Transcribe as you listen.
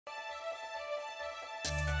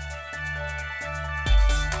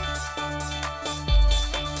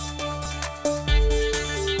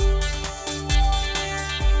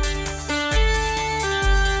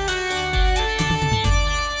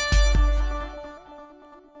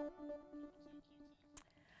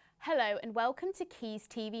Hello and welcome to Quays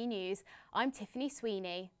TV News. I'm Tiffany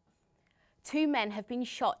Sweeney. Two men have been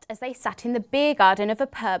shot as they sat in the beer garden of a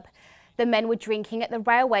pub. The men were drinking at the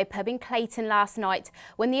Railway pub in Clayton last night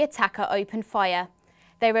when the attacker opened fire.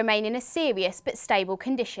 They remain in a serious but stable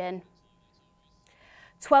condition.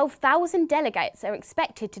 12,000 delegates are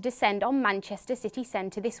expected to descend on Manchester city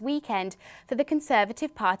centre this weekend for the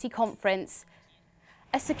Conservative Party conference.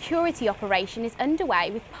 A security operation is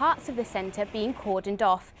underway with parts of the centre being cordoned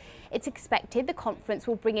off. It's expected the conference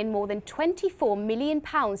will bring in more than £24 million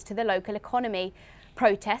to the local economy.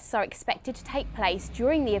 Protests are expected to take place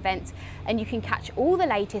during the event, and you can catch all the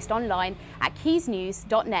latest online at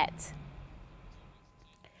quaysnews.net.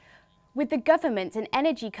 With the government and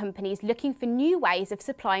energy companies looking for new ways of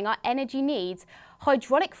supplying our energy needs,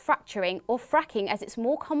 hydraulic fracturing, or fracking as it's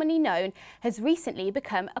more commonly known, has recently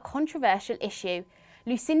become a controversial issue.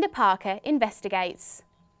 Lucinda Parker investigates.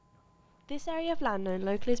 This area of land known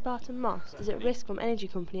locally as Barton Moss is at risk from energy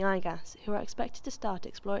company iGas, who are expected to start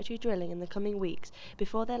exploratory drilling in the coming weeks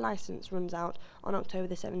before their licence runs out on October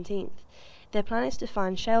the 17th. Their plan is to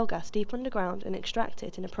find shale gas deep underground and extract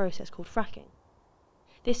it in a process called fracking.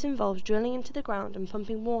 This involves drilling into the ground and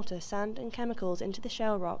pumping water, sand and chemicals into the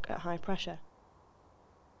shale rock at high pressure.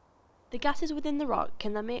 The gases within the rock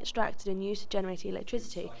can then be extracted and used to generate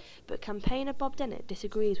electricity, but campaigner Bob Dennett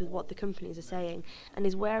disagrees with what the companies are saying and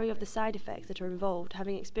is wary of the side effects that are involved,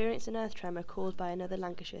 having experienced an earth tremor caused by another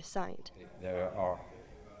Lancashire site. There are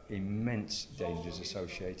immense dangers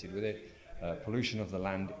associated with it. Pollution of the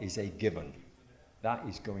land is a given. That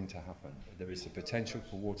is going to happen. There is a potential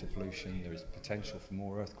for water pollution, there is potential for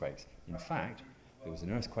more earthquakes. In fact, there was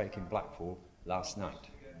an earthquake in Blackpool last night.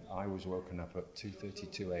 I was woken up at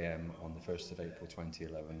 2:32 a.m. on the 1st of April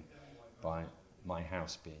 2011 by my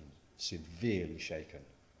house being severely shaken.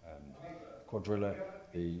 Quadrilla,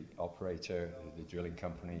 the operator, the drilling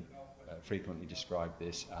company, frequently described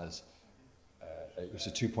this as it was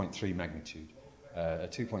a 2.3 magnitude. A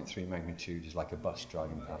 2.3 magnitude is like a bus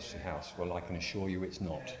driving past your house. Well, I can assure you it's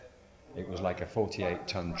not. It was like a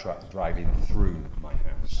 48-ton truck driving through my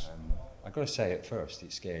house. I've got to say, at first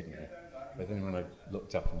it scared me. But then when I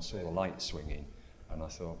looked up and saw the light swinging, and I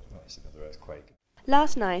thought, that's another earthquake.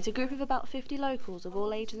 Last night, a group of about 50 locals of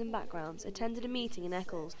all ages and backgrounds attended a meeting in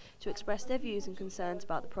Eccles to express their views and concerns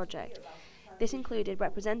about the project. This included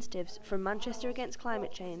representatives from Manchester Against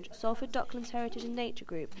Climate Change, Salford Docklands Heritage and Nature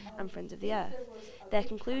Group and Friends of the Earth. Their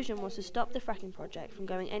conclusion was to stop the fracking project from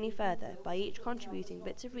going any further by each contributing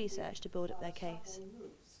bits of research to build up their case.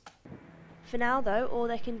 For now though, all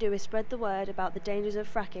they can do is spread the word about the dangers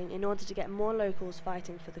of fracking in order to get more locals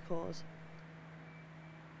fighting for the cause.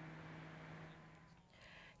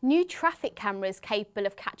 New traffic cameras capable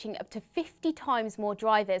of catching up to 50 times more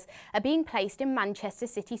drivers are being placed in Manchester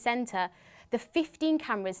city centre. The 15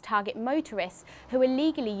 cameras target motorists who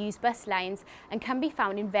illegally use bus lanes and can be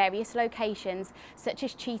found in various locations such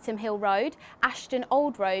as Cheetham Hill Road, Ashton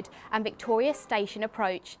Old Road and Victoria Station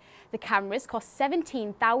Approach. The cameras cost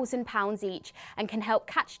 £17,000 each and can help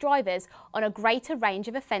catch drivers on a greater range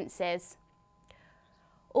of offences.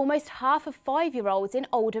 Almost half of 5-year-olds in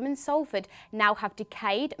Oldham and Salford now have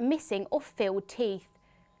decayed, missing or filled teeth.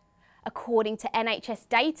 According to NHS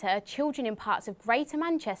data, children in parts of Greater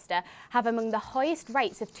Manchester have among the highest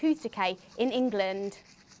rates of tooth decay in England.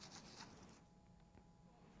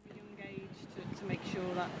 Young age to make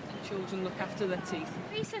sure that children look after their teeth.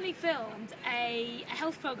 Recently filmed a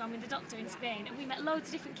health programme with the doctor in Spain, and we met loads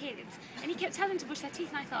of different kids, and he kept telling them to brush their teeth,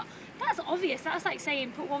 and I thought, that's obvious, that's like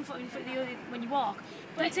saying put one foot in front of the other when you walk,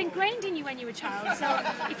 but it's ingrained in you when you're a child, so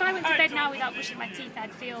if I went to bed now without brushing my teeth,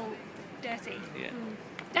 I'd feel dirty. Yeah.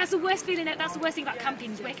 That's the worst feeling, that's the worst thing about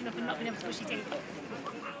camping, is waking up and not being able to brush your teeth.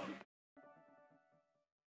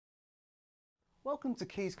 Welcome to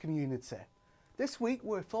Quays Community. This week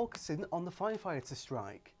we're focusing on the firefighter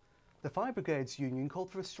strike. The Fire Brigades Union called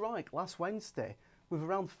for a strike last Wednesday, with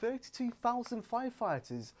around 32,000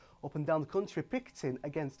 firefighters up and down the country picketing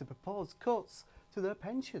against the proposed cuts to their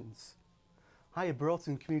pensions. Higher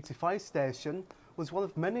Broughton Community Fire Station was one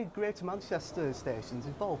of many Greater Manchester stations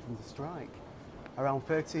involved in the strike. Around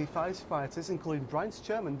 30 firefighters, including Brian's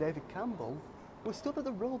chairman David Campbell, were stood at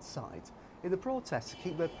the roadside in the protest to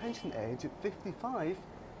keep their pension age at 55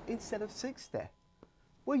 instead of 60.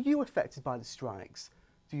 Were you affected by the strikes?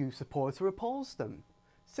 Do you support or oppose them?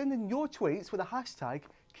 Send in your tweets with the hashtag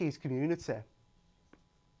Quays Community.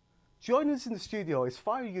 Joining us in the studio is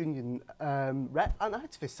Fire Union rep and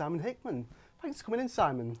activist Simon Hickman. Thanks for coming in,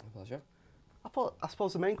 Simon. My pleasure. I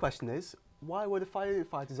suppose the main question is, why were the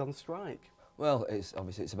firefighters on strike? Well, it's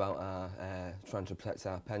obviously it's about our, trying to protect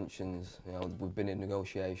our pensions. You know, we've been in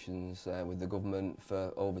negotiations with the government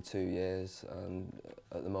for over 2 years, and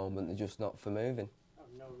at the moment they're just not for moving.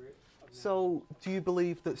 So, do you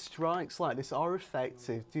believe that strikes like this are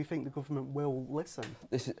effective? Do you think the government will listen?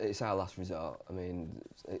 It's our last resort. I mean,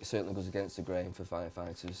 it certainly goes against the grain for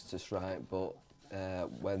firefighters to strike, but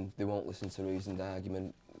when they won't listen to reasoned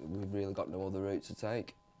argument, we've really got no other route to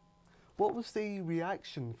take. What was the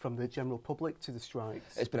reaction from the general public to the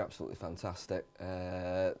strikes? It's been absolutely fantastic.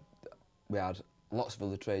 We had lots of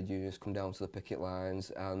other trade unions come down to the picket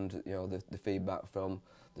lines, and you know the feedback from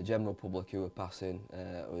the general public who were passing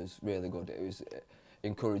was really good. It was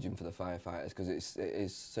encouraging for the firefighters, because it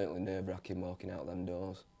is certainly nerve-wracking walking out them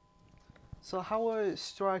doors. So how are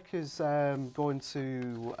strikers going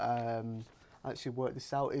to actually work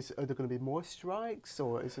this out? Are there going to be more strikes,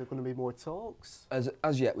 or is there going to be more talks?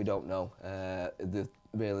 As yet, we don't know. The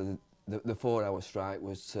 4-hour strike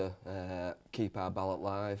was to keep our ballot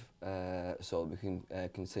live, so that we can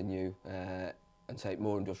continue and take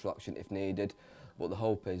more industrial action if needed. But the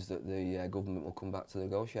hope is that the government will come back to the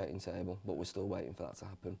negotiating table, but we're still waiting for that to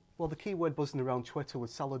happen. Well, the key word buzzing around Twitter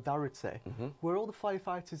was solidarity. Were all the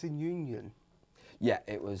firefighters in union? Yeah,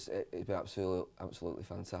 it's been absolutely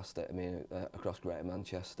fantastic. I mean, across Greater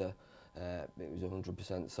Manchester, it was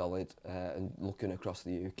 100% solid, and looking across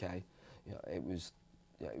the UK, you know, it was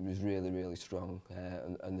really strong,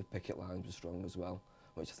 and the picket lines were strong as well,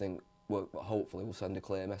 which I think hopefully will send a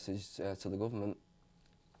clear message to the government.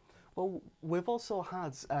 Well, we've also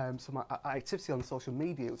had some activity on social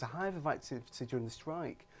media. It was a hive of activity during the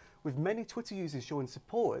strike, with many Twitter users showing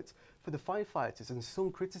support for the firefighters and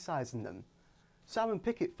some criticising them. Simon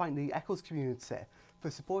Pickett thanked the Eccles community for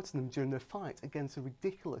supporting them during their fight against a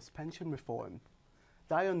ridiculous pension reform.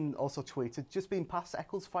 Diane also tweeted, "Just been past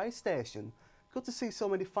Eccles fire station. Good to see so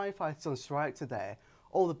many firefighters on strike today.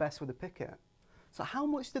 All the best with the picket." So how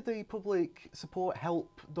much did the public support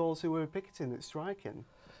help those who were picketing and striking?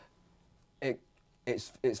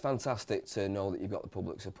 It's fantastic to know that you've got the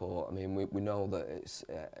public support. I mean, we know that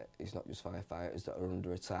it's not just firefighters that are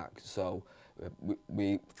under attack, so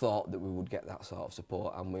we thought that we would get that sort of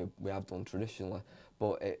support, and we have done traditionally,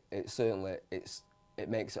 but it certainly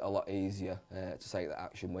makes it a lot easier to take that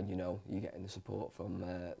action when you know you're getting the support from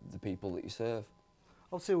the people that you serve.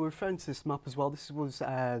 Obviously, we're referring to this map as well. This was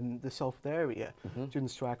the Salford area during the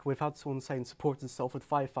strike. We've had someone saying supporting Salford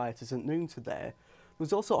firefighters at noon today. There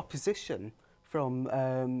was also opposition from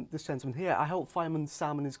this gentleman here. "I hope Fireman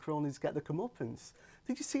Sam and his cronies get the comeuppance."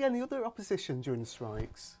 Did you see any other opposition during the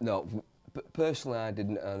strikes? No, personally I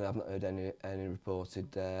didn't, and I've not heard any reported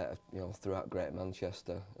you know, throughout Greater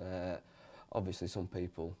Manchester. Obviously some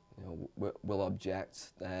people, you know, will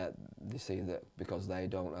object. They see that because they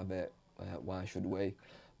don't have it, why should we?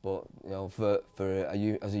 But you know,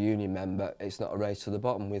 as a union member, it's not a race to the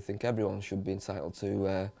bottom. We think everyone should be entitled to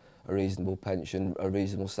a reasonable pension, a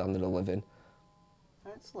reasonable standard of living.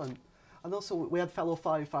 Excellent. And also, we had fellow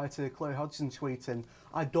firefighter Claire Hodgson tweeting,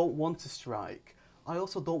 "I don't want to strike. I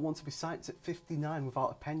also don't want to be sacked at 59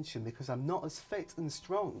 without a pension because I'm not as fit and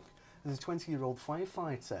strong as a 20-year-old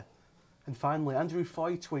firefighter." And finally, Andrew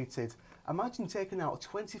Foy tweeted, "Imagine taking out a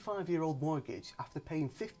 25-year-old mortgage after paying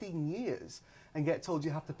 15 years and get told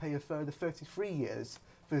you have to pay a further 33 years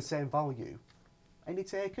for the same value." Any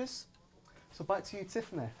takers? So back to you,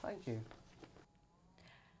 Tiffany. Thank you.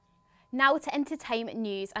 Now to entertainment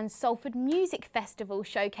news, and Salford Music Festival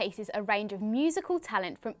showcases a range of musical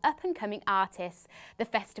talent from up-and-coming artists. The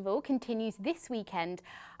festival continues this weekend.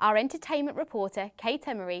 Our entertainment reporter, Kate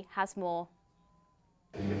Emery, has more.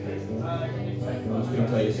 I'm just going to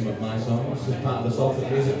play you some of my songs as part of the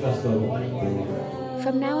Salford Music Festival.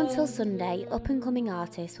 From now until Sunday, up-and-coming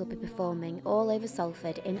artists will be performing all over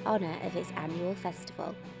Salford in honour of its annual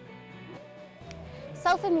festival.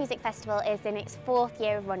 Salford Music Festival is in its 4th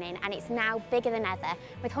year of running, and it's now bigger than ever.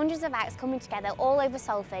 With hundreds of acts coming together all over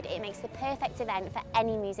Salford, it makes the perfect event for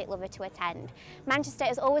any music lover to attend. Manchester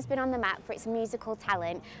has always been on the map for its musical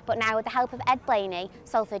talent, but now with the help of Ed Blaney,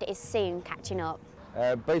 Salford is soon catching up.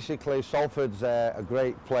 Basically, Salford's a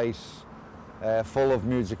great place full of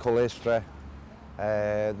musical history.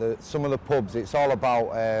 Some of the pubs, it's all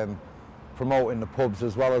about promoting the pubs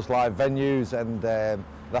as well as live venues, and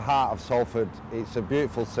the heart of Salford. It's a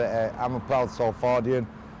beautiful city. I'm a proud Salfordian.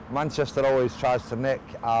 Manchester always tries to nick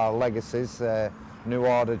our legacies. New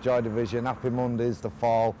Order, Joy Division, Happy Mondays, The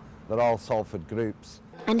Fall, they're all Salford groups.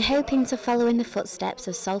 And hoping to follow in the footsteps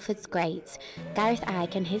of Salford's greats, Gareth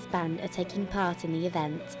Ike and his band are taking part in the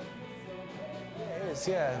event. is,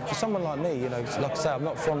 yeah. For someone like me, you know, like I say, I'm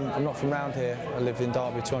not from around here. I live in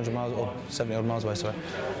Derby, 200 miles or 70 odd miles away, sorry.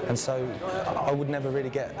 And so I would never really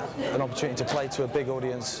get an opportunity to play to a big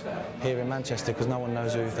audience here in Manchester because no one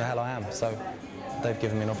knows who the hell I am. So they've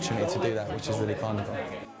given me an opportunity to do that, which is really kind of them.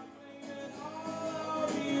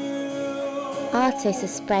 Artists are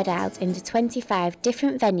spread out into 25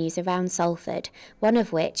 different venues around Salford, one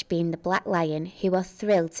of which being the Black Lion, who are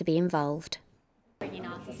thrilled to be involved.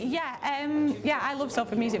 Yeah, I love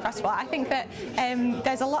Salford Music Festival. I think that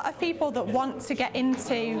there's a lot of people that want to get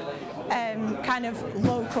into kind of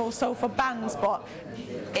local Salford bands, but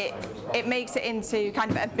it makes it into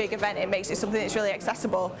kind of a big event. It makes it something that's really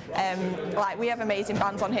accessible. Like, we have amazing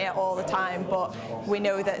bands on here all the time, but we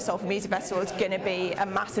know that Salford Music Festival is going to be a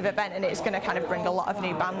massive event, and it's going to kind of bring a lot of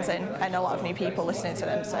new bands in and a lot of new people listening to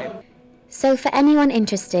them. So for anyone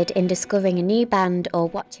interested in discovering a new band or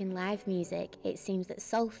watching live music, it seems that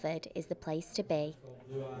Salford is the place to be.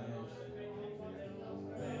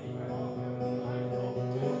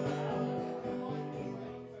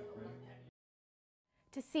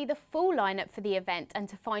 To see the full lineup for the event and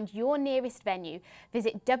to find your nearest venue,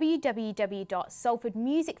 visit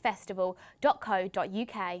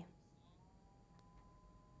www.salfordmusicfestival.co.uk.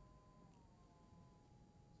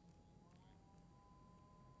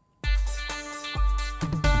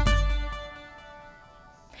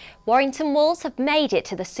 Warrington Wolves have made it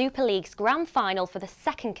to the Super League's grand final for the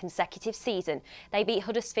second consecutive season. They beat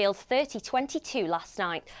Huddersfield 30-22 last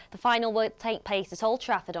night. The final will take place at Old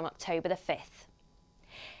Trafford on October the 5th.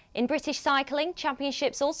 In British cycling,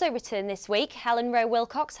 championships also return this week. Helen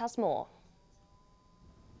Rowe-Willcocks has more.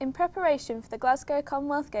 In preparation for the Glasgow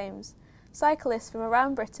Commonwealth Games, cyclists from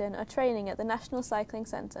around Britain are training at the National Cycling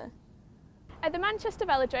Centre. At the Manchester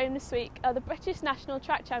Velodrome this week are the British National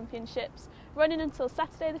Track Championships, running until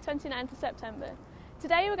Saturday the 29th of September.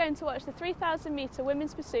 Today we're going to watch the 3,000 metre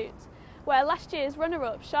women's pursuit, where last year's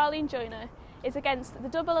runner-up Charlene Joyner is against the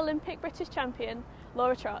double Olympic British champion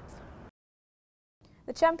Laura Trott.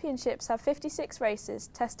 The championships have 56 races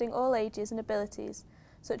testing all ages and abilities,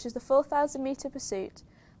 such as the 4,000 metre pursuit,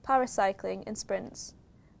 paracycling and sprints.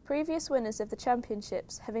 Previous winners of the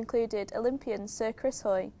championships have included Olympians Sir Chris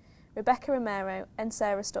Hoy, Rebecca Romero and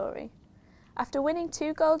Sarah Story. After winning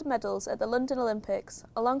 2 gold medals at the London Olympics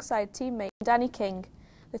alongside teammate Danny King,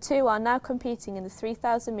 the two are now competing in the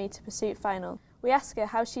 3,000 metre pursuit final. We ask her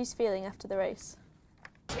how she's feeling after the race.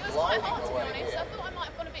 It was quite hard, to be honest. I thought I might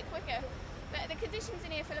have gone a bit quicker, but the conditions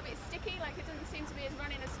in here feel a bit sticky, like it doesn't seem to be as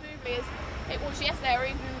running as smoothly as it was yesterday or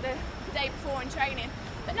even the day before in training.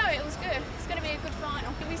 But no, it was good. It's going to be a good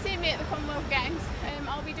final. You'll be seeing me at the Commonwealth Games.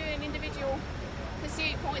 I'll be doing individual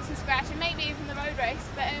pursuit, points and scratch, and maybe even the road race.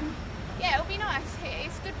 But yeah, it'll be nice.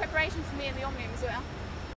 It's good preparation for me and the Omnium as well.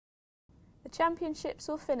 The championships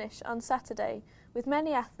will finish on Saturday, with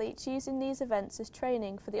many athletes using these events as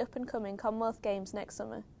training for the up-and-coming Commonwealth Games next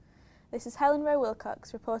summer. This is Helen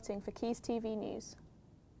Rowe-Willcocks reporting for Quays TV News.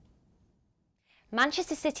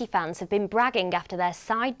 Manchester City fans have been bragging after their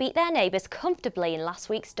side beat their neighbours comfortably in last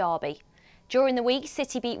week's derby. During the week,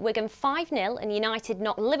 City beat Wigan 5-0 and United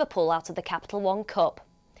knocked Liverpool out of the Capital One Cup.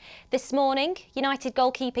 This morning, United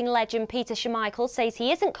goalkeeping legend Peter Schmeichel says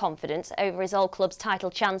he isn't confident over his old club's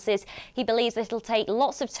title chances. He believes that it'll take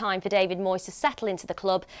lots of time for David Moyes to settle into the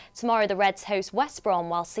club. Tomorrow the Reds host West Brom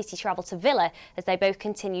while City travel to Villa as they both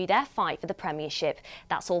continue their fight for the Premiership.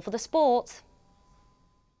 That's all for the sport.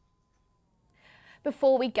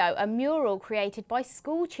 Before we go, a mural created by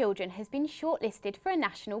school children has been shortlisted for a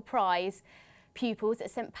national prize. Pupils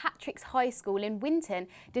at St Patrick's High School in Winton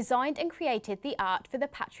designed and created the art for the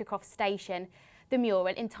Patrick Station. The mural,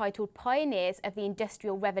 entitled Pioneers of the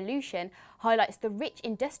Industrial Revolution, highlights the rich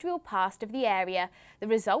industrial past of the area. The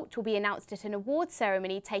result will be announced at an awards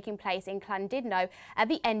ceremony taking place in Llandudno at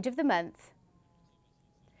the end of the month.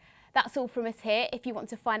 That's all from us here. If you want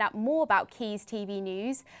to find out more about Quays TV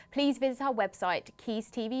News, please visit our website, Quays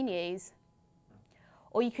TV News.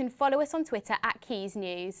 Or you can follow us on Twitter at Quays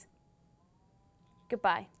News.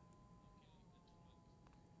 Goodbye.